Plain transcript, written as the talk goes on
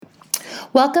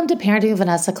Welcome to Parenting with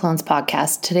Vanessa Colon's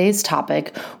podcast. Today's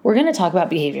topic, we're going to talk about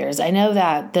behaviors. I know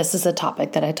that this is a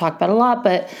topic that I talk about a lot,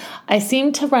 but I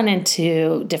seem to run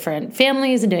into different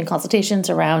families and doing consultations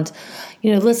around,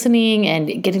 listening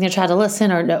and getting their child to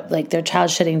listen, or their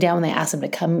child shutting down when they ask them to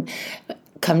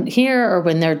come here, or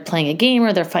when they're playing a game,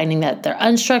 or they're finding that they're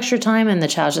unstructured time and the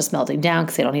child's just melting down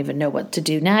because they don't even know what to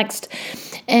do next.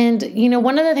 And,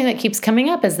 one other thing that keeps coming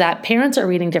up is that parents are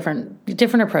reading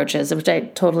different approaches, which I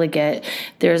totally get.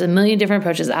 There's a million different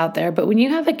approaches out there. But when you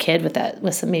have a kid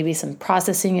with some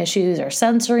processing issues or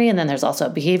sensory, and then there's also a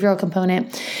behavioral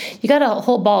component, you got a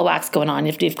whole ball of wax going on.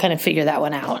 You have to kind of figure that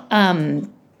one out.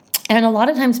 And a lot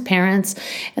of times parents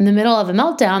in the middle of a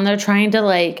meltdown, they're trying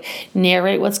to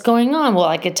narrate what's going on. Well,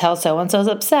 I could tell so-and-so's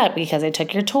upset because they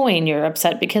took your toy and you're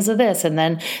upset because of this. And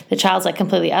then the child's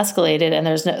completely escalated and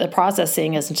the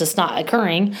processing is just not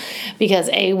occurring because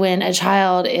when a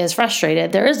child is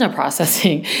frustrated, there is no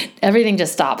processing. Everything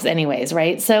just stops anyways,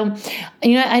 right? So,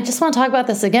 I just want to talk about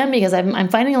this again because I'm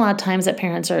finding a lot of times that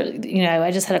parents are,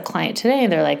 I just had a client today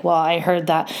and they're like, well, I heard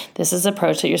that this is an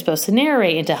approach that you're supposed to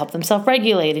narrate and to help them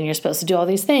self-regulate and you're supposed to do all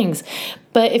these things.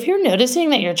 But if you're noticing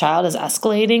that your child is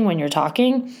escalating when you're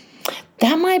talking,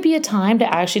 that might be a time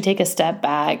to actually take a step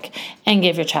back and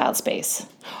give your child space.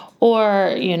 Or,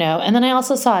 and then I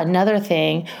also saw another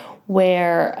thing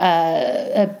where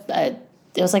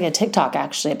it was like a TikTok,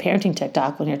 actually, a parenting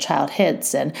TikTok, when your child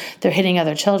hits and they're hitting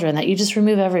other children, that you just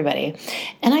remove everybody.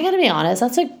 And I got to be honest,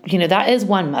 that is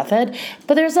one method,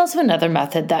 but there's also another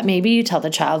method that maybe you tell the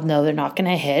child, no, they're not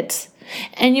going to hit.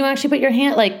 And you actually put your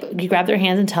hand, you grab their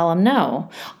hands and tell them no.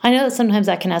 I know that sometimes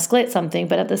that can escalate something,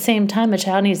 but at the same time, a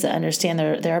child needs to understand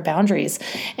there are boundaries.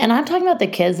 And I'm talking about the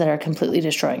kids that are completely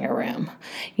destroying a room.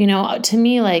 To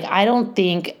me, I don't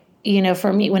think,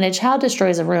 for me, when a child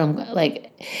destroys a room,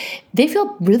 they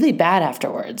feel really bad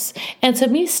afterwards. And so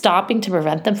me stopping to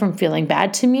prevent them from feeling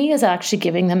bad, to me, is actually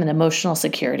giving them an emotional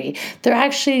security. They're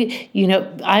actually,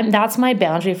 that's my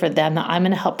boundary for them, that I'm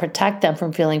going to help protect them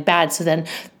from feeling bad. So then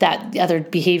that other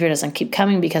behavior doesn't keep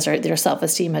coming because their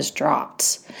self-esteem has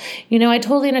dropped. I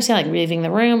totally understand leaving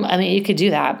the room. I mean, you could do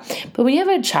that. But when you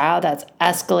have a child that's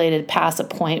escalated past a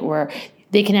point where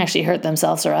they can actually hurt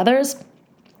themselves or others,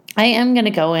 I am going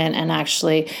to go in and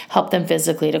actually help them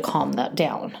physically to calm that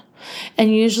down.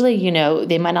 And usually,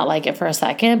 they might not like it for a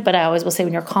second, but I always will say,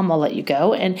 when you're calm, I'll let you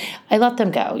go. And I let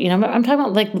them go. I'm talking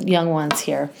about young ones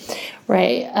here,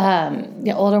 right?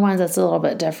 Older ones, that's a little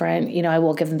bit different. I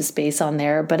will give them space on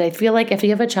there. But I feel like if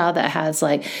you have a child that has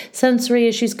sensory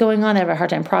issues going on, they have a hard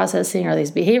time processing, or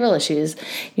these behavioral issues,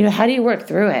 how do you work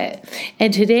through it?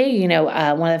 And today,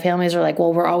 one of the families are like,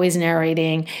 well, we're always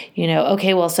narrating,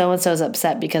 okay, well, so-and-so's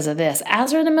upset because of this, as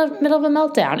they're in the middle of a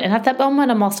meltdown. And at that moment,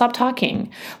 I'll stop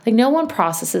talking. No one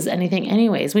processes anything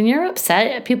anyways. When you're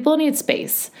upset, people need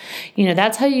space.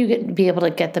 That's how you be able to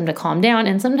get them to calm down.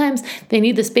 And sometimes they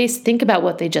need the space to think about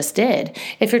what they just did.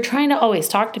 If you're trying to always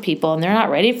talk to people and they're not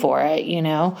ready for it, you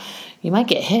might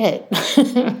get hit.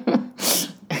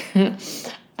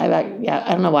 I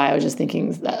don't know why I was just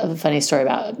thinking of a funny story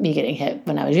about me getting hit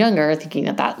when I was younger,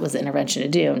 thinking that was the intervention to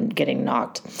do, and getting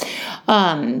knocked.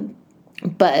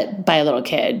 But by a little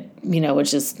kid,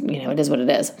 which is, it is what it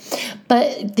is.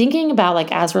 But thinking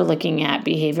about as we're looking at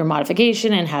behavior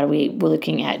modification and we're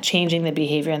looking at changing the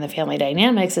behavior and the family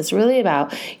dynamics, it's really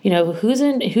about, who's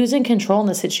in control in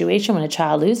the situation when a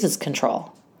child loses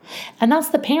control. And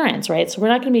that's the parents, right? So we're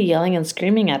not going to be yelling and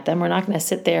screaming at them. We're not going to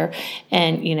sit there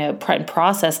and,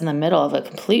 process in the middle of a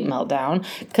complete meltdown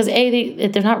because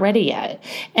they're not ready yet.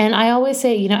 And I always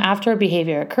say, after a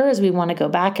behavior occurs, we want to go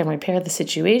back and repair the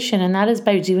situation. And that is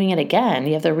by doing it again.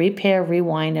 You have the repair,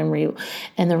 rewind, and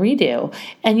the redo.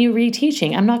 And you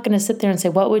reteaching. I'm not going to sit there and say,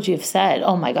 what would you have said?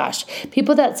 Oh my gosh.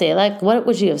 People that say what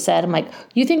would you have said? I'm like,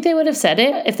 you think they would have said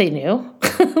it if they knew?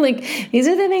 These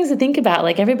are the things to think about.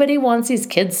 Everybody wants these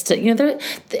kids to,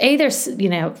 there's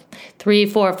 3,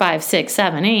 4, 5, 6,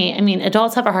 7, 8. I mean,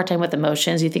 adults have a hard time with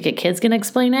emotions. You think a kid's going to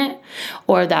explain it,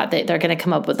 or that they're going to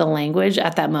come up with the language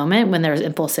at that moment when there's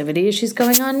impulsivity issues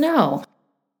going on? No.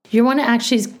 You want to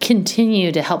actually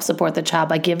continue to help support the child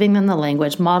by giving them the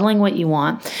language, modeling what you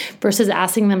want, versus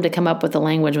asking them to come up with the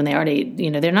language when they already,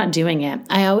 they're not doing it.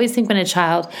 I always think when a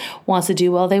child wants to do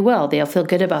well, they will. They'll feel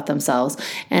good about themselves.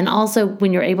 And also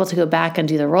when you're able to go back and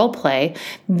do the role play,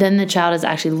 then the child is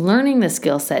actually learning the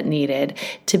skill set needed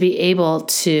to be able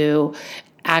to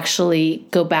actually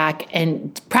go back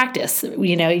and practice.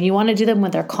 You want to do them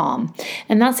when they're calm.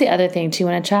 And that's the other thing too.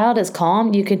 When a child is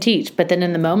calm, you can teach, but then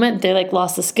in the moment they like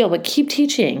lost the skill, but keep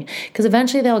teaching because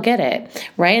eventually they'll get it.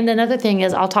 Right. And another thing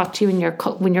is I'll talk to you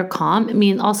when you're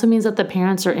calm. Also means that the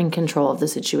parents are in control of the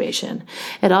situation.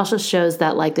 It also shows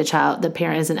that like the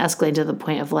parent isn't escalating to the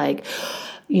point of like,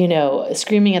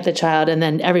 screaming at the child and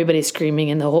then everybody's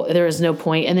screaming and there is no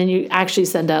point. And then you actually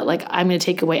send out like, I'm going to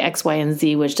take away X, Y, and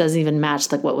Z, which doesn't even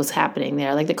match like what was happening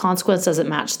there. Like the consequence doesn't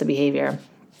match the behavior.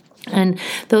 And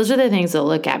those are the things to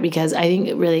look at because I think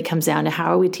it really comes down to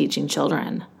how are we teaching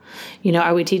children?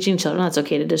 Are we teaching children that's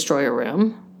okay to destroy a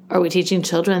room? Are we teaching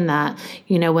children that,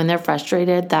 when they're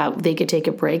frustrated, that they could take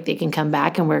a break, they can come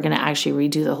back and we're going to actually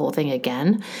redo the whole thing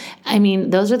again? I mean,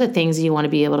 those are the things you want to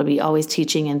be able to be always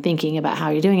teaching and thinking about how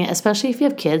you're doing it, especially if you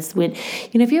have kids.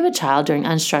 If you have a child during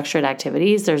unstructured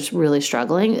activities, they're really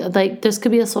struggling. Like this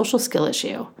could be a social skill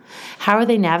issue. How are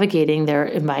they navigating their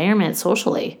environment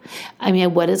socially? I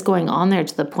mean, what is going on there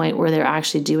to the point where they're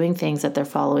actually doing things that they're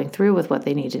following through with what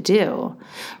they need to do,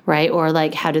 right? Or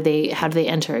like, how do they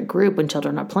enter a group when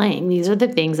children are playing? These are the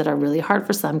things that are really hard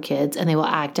for some kids and they will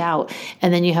act out.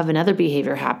 And then you have another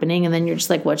behavior happening and then you're just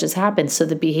like, what just happened? So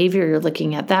the behavior, you're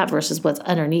looking at that versus what's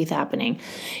underneath happening,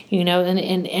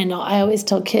 and I always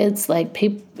tell kids, like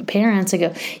parents, I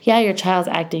go, yeah, your child's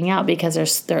acting out because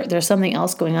there's something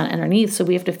else going on underneath. So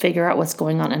we have to figure out what's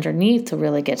going on underneath to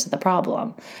really get to the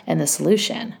problem and the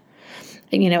solution.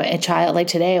 A child like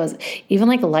today, it was even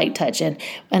like a light touch. And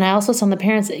I also tell the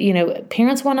parents,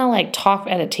 parents want to like talk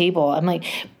at a table. I'm like,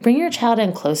 bring your child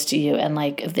in close to you. And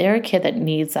like, if they're a kid that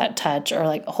needs that touch or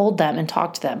like hold them and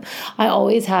talk to them, I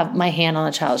always have my hand on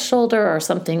a child's shoulder or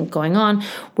something going on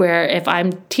where if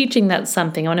I'm teaching that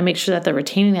something, I want to make sure that they're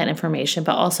retaining that information,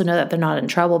 but also know that they're not in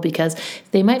trouble because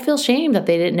they might feel shame that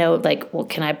they didn't know, like, well,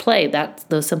 can I play?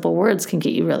 Those simple words can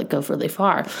get you go really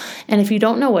far. And if you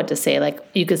don't know what to say, like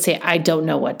you could say, I don't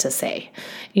know what to say,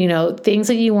 things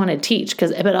that you want to teach,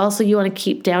 but also you want to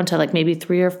keep down to like maybe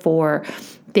 3 or 4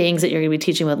 things that you're going to be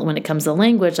teaching when it comes to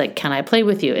language, like, can I play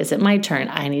with you? Is it my turn?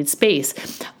 I need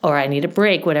space or I need a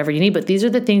break, whatever you need. But these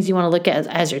are the things you want to look at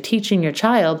as you're teaching your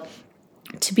child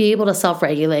to be able to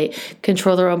self-regulate,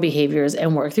 control their own behaviors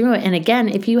and work through it. And again,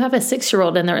 if you have a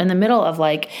 6-year-old and they're in the middle of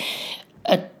like,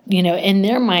 in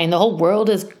their mind, the whole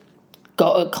world is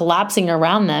collapsing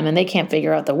around them and they can't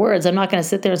figure out the words. I'm not going to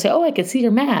sit there and say, oh, I can see you're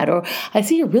mad, or I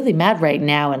see you're really mad right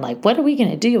now, and like, what are we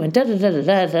going to do? And da da da da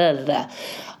da da da.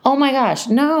 Oh my gosh,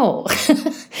 no.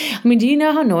 I mean, do you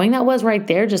know how annoying that was right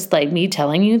there? Just like me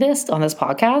telling you this on this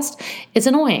podcast, it's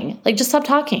annoying. Like, just stop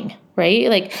talking, right?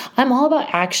 Like, I'm all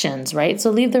about actions, right?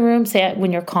 So leave the room, say it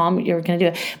when you're calm, you're going to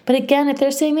do it. But again, if they're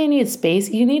saying they need space,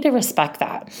 you need to respect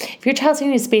that. If your child's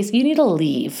saying they need space, you need to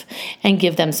leave and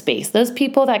give them space. Those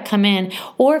people that come in,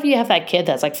 or if you have that kid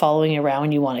that's like following you around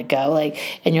when you want to go, like,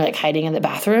 and you're like hiding in the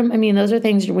bathroom. I mean, those are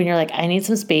things when you're like, I need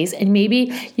some space. And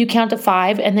maybe you count to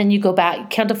 5 and then you go back,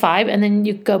 count to 5 and then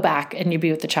you go back and you be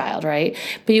with the child, right?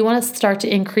 But you want to start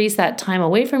to increase that time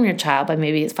away from your child by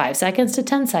maybe it's 5 seconds to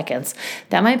 10 seconds.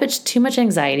 That might be too much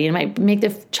anxiety. It might make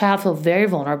the child feel very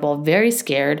vulnerable, very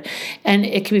scared. And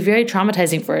it can be very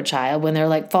traumatizing for a child when they're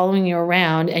like following you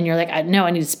around and you're like, I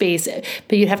need space,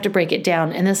 but you'd have to break it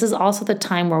down. And this is also the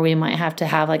time where we might have to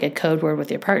have like a code word with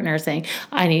your partner saying,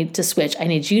 I need to switch. I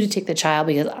need you to take the child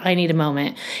because I need a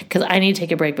moment, because I need to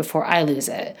take a break before I lose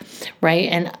it, right?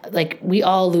 And like, we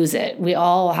all lose it. We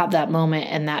all have that moment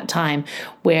and that time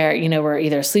where, we're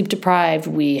either sleep deprived,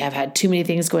 we have had too many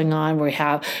things going on,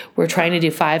 we're trying to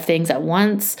do 5 things at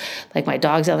once. Like my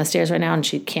dog's down the stairs right now and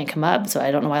she can't come up, so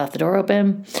I don't know why I left the door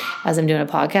open as I'm doing a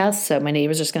podcast. So my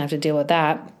neighbor's just gonna have to deal with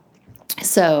that.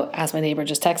 So as my neighbor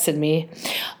just texted me.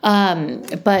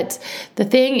 But the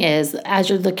thing is, as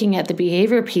you're looking at the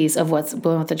behavior piece of what's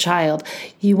going with the child,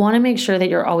 you want to make sure that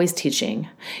you're always teaching.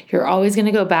 You're always going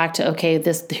to go back to, okay,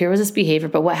 here was this behavior,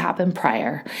 but what happened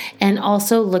prior? And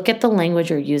also look at the language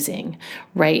you're using,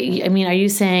 right? I mean, are you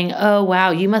saying, oh,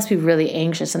 wow, you must be really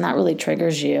anxious and that really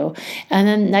triggers you? And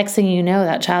then next thing you know,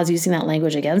 that child's using that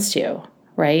language against you.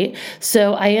 Right.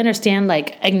 So I understand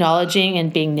like acknowledging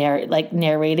and being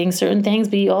narrating certain things,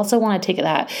 but you also want to take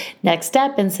that next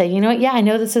step and say, you know what? Yeah, I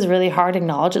know this is really hard.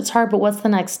 Acknowledge it's hard, but what's the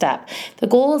next step? The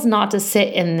goal is not to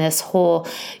sit in this whole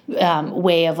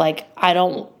way of like, I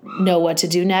don't know what to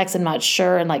do next. I'm not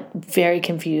sure. And like very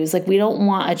confused. Like we don't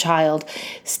want a child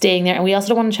staying there. And we also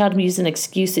don't want a child to use an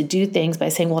excuse to do things by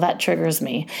saying, well, that triggers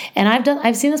me. And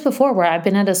I've seen this before where I've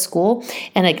been at a school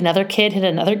and like another kid hit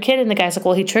another kid and the guy's like,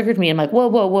 well, he triggered me. I'm like,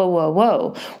 whoa.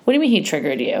 What do you mean he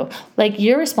triggered you? Like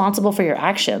you're responsible for your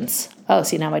actions. Oh,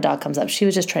 see, now my dog comes up. She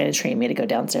was just trying to train me to go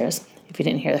downstairs, if you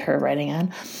didn't hear her running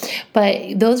in.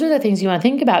 But those are the things you want to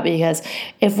think about, because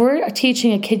if we're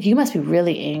teaching a kid, you must be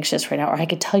really anxious right now, or I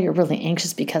could tell you're really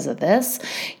anxious because of this,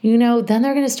 then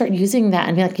they're going to start using that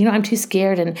and be like, I'm too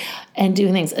scared and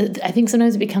doing things. I think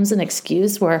sometimes it becomes an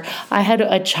excuse. Where I had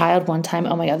a child one time,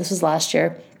 oh my God, this was last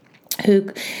year,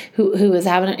 who was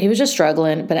he was just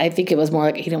struggling, but I think it was more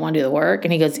like he didn't want to do the work.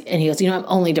 And he goes, I'm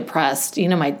only depressed.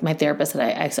 My therapist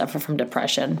said I suffer from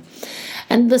depression.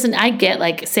 And listen, I get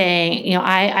like saying,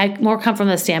 I more come from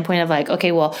the standpoint of like,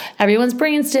 okay, well, everyone's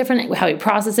brain's different. How we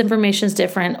process information is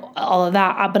different, all of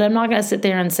that. But I'm not going to sit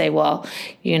there and say, well,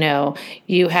 you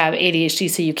have ADHD,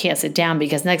 so you can't sit down,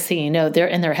 because next thing you know, they're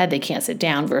in their head, they can't sit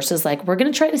down, versus like, we're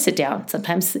going to try to sit down.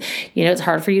 Sometimes, it's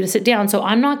hard for you to sit down. So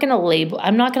I'm not going to label.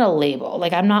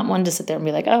 Like, I'm not one to sit there and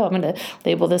be like, oh, I'm going to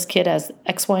label this kid as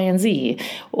X, Y, and Z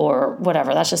or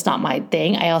whatever. That's just not my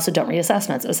thing. I also don't read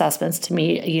assessments. Assessments to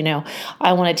me,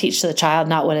 I want to teach to the child,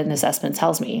 not what an assessment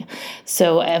tells me.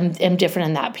 So I'm different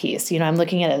in that piece. I'm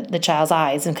looking at the child's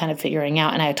eyes and kind of figuring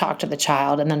out, and I talk to the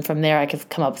child, and then from there I could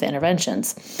come up with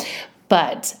interventions.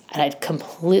 And I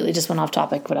completely just went off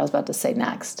topic what I was about to say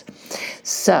next.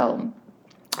 So,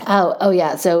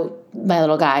 yeah. So my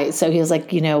little guy, so he was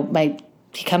like,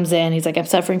 he comes in, he's like, I'm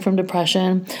suffering from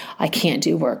depression. I can't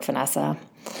do work, Vanessa.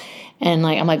 And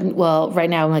like, I'm like, well, right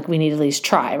now, I'm like, we need to at least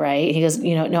try, right? He goes,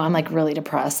 no, I'm like really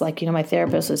depressed. Like, my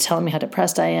therapist was telling me how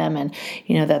depressed I am, and,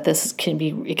 that it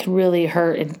can really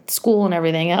hurt in school and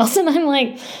everything else. And I'm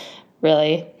like,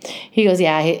 really? He goes,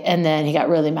 yeah. And then he got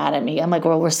really mad at me. I'm like,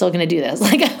 well, we're still going to do this.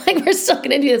 We're still going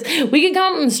to do this. We can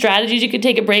come up with strategies. You could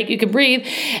take a break. You could breathe.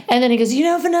 And then he goes,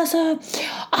 Vanessa,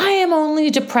 I am only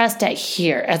depressed at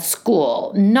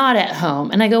school, not at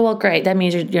home. And I go, well, great. That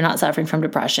means you're not suffering from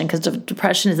depression, because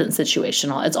depression isn't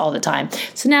situational. It's all the time.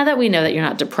 So now that we know that you're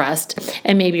not depressed,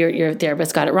 and maybe your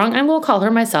therapist got it wrong, I will call her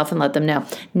myself and let them know.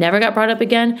 Never got brought up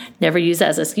again. Never used that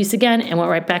as an excuse again, and went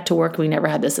right back to work. We never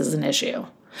had this as an issue.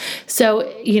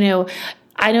 So,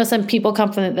 I know some people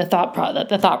come from the thought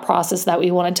process that we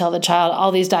want to tell the child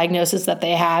all these diagnoses that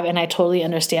they have, and I totally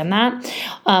understand that.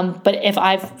 But if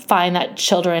I find that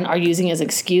children are using it as an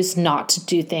excuse not to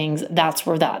do things, that's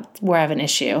where I have an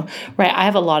issue, right? I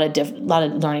have a lot of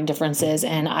learning differences,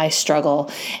 and I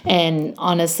struggle. And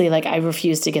honestly, like, I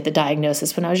refused to get the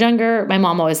diagnosis when I was younger. My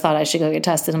mom always thought I should go get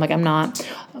tested. I'm like, I'm not.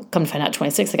 Come to find out,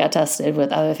 26, I got tested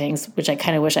with other things, which I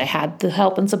kind of wish I had the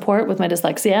help and support with my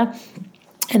dyslexia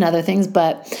and other things.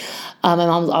 But my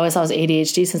mom always thought I was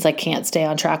ADHD, since I can't stay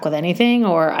on track with anything,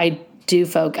 or I do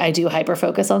hyper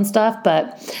focus on stuff.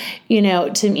 But,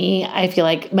 to me, I feel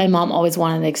like my mom always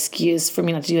wanted an excuse for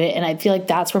me not to do it. And I feel like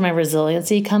that's where my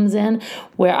resiliency comes in,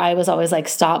 where I was always like,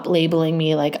 stop labeling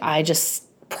me. Like, I just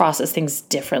process things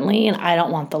differently, and I don't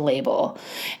want the label.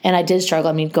 And I did struggle.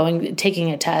 I mean,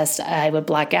 taking a test, I would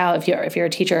black out. If you're a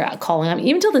teacher calling them,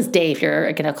 even till this day, if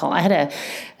you're going to call, I had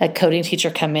a coding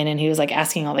teacher come in, and he was like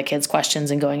asking all the kids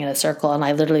questions and going in a circle. And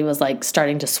I literally was like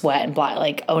starting to sweat and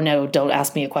like, oh no, don't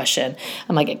ask me a question.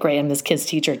 I'm like, great, I'm this kid's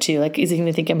teacher too. Like, is he going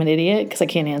to think I'm an idiot because I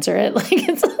can't answer it? Like,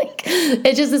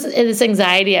 it's just this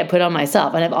anxiety I put on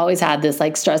myself. And I've always had this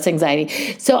like stress anxiety.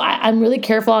 So I'm really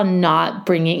careful on not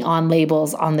bringing on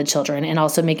labels on the children, and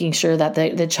also making sure that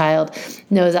the child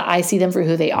knows that I see them for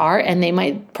who they are, and they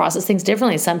might process things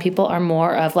differently. Some people are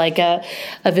more of like a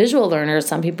visual learner.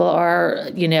 Some people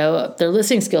are, their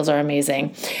listening skills are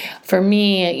amazing. For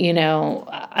me,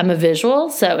 I'm a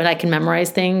visual, and I can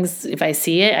memorize things. If I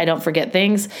see it, I don't forget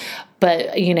things.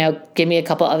 But, give me a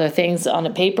couple other things on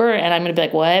a paper, and I'm going to be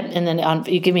like, what? And then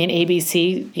you give me an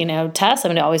ABC, test, I'm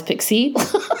going to always pick C.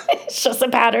 It's just a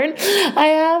pattern I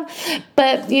have.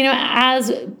 But, I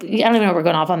don't even know if we're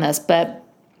going off on this, but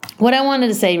what I wanted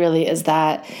to say really is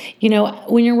that,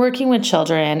 when you're working with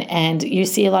children and you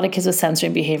see a lot of kids with sensory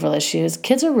and behavioral issues,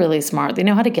 kids are really smart. They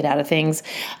know how to get out of things.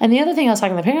 And the other thing I was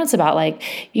talking to the parents about,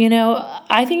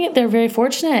 I think they're very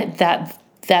fortunate that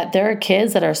there are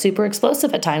kids that are super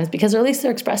explosive at times, because at least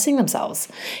they're expressing themselves.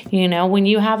 When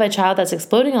you have a child that's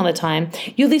exploding all the time,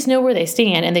 you at least know where they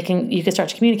stand, and you can start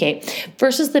to communicate,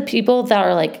 versus the people that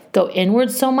are like go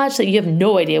inward so much that you have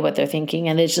no idea what they're thinking.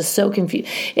 And it's just so confused.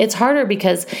 It's harder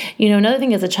because, another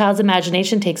thing is a child's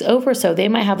imagination takes over. So they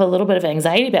might have a little bit of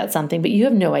anxiety about something, but you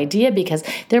have no idea because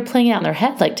they're playing it out in their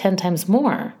head like 10 times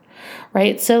more.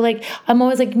 Right. So I'm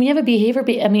always like, when you have a behavior,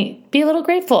 be a little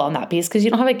grateful on that piece, because you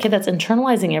don't have a kid that's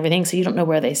internalizing everything. So you don't know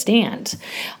where they stand.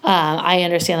 I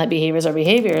understand that behaviors are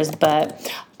behaviors, but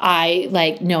I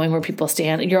like knowing where people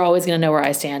stand. You're always going to know where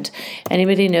I stand.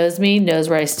 Anybody who knows me knows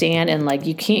where I stand. And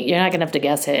you're not going to have to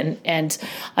guess it. And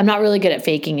I'm not really good at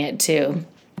faking it too.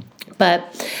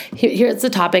 But here's the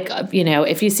topic of,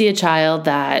 if you see a child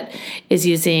that is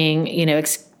using,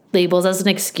 labels as an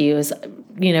excuse,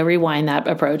 rewind that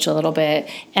approach a little bit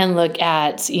and look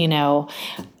at,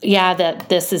 that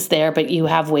this is there, but you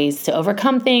have ways to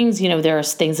overcome things. There are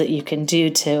things that you can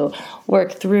do to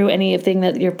work through anything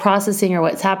that you're processing or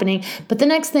what's happening. But the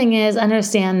next thing is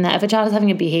understand that if a child is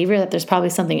having a behavior, that there's probably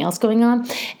something else going on,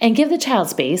 and give the child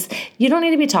space. You don't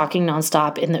need to be talking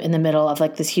nonstop in the middle of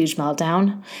like this huge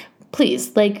meltdown.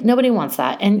 Please, nobody wants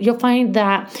that. And you'll find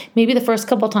that maybe the first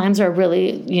couple times are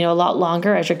really, a lot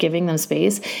longer as you're giving them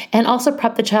space. And also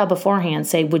prep the child beforehand.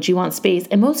 Say, would you want space?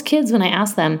 And most kids, when I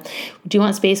ask them, do you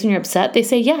want space when you're upset? They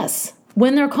say yes,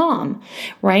 when they're calm,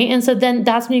 right? And so then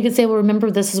that's when you can say, well,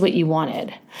 remember, this is what you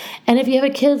wanted. And if you have a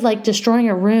kid destroying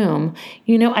a room,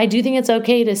 I do think it's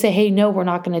okay to say, hey, no, we're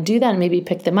not going to do that. And maybe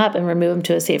pick them up and remove them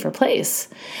to a safer place.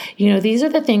 These are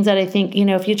the things that I think,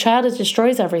 if your child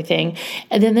destroys everything,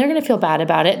 and then they're going to feel bad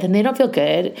about it, then they don't feel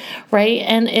good, right?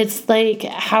 And it's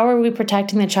how are we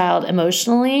protecting the child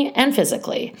emotionally and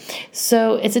physically?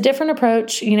 So it's a different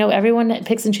approach. Everyone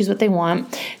picks and chooses what they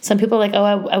want. Some people are like, oh,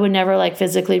 I would never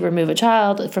physically remove a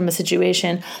child from a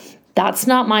situation. That's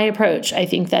not my approach. I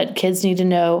think that kids need to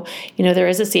know, there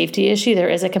is a safety issue. There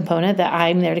is a component that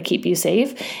I'm there to keep you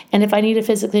safe. And if I need to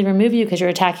physically remove you because you're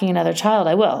attacking another child,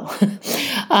 I will.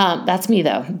 That's me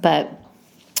though.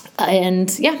 And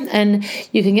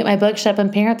you can get my book, Shut Up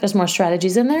and Parent. There's more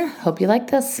strategies in there. Hope you like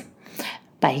this.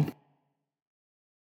 Bye.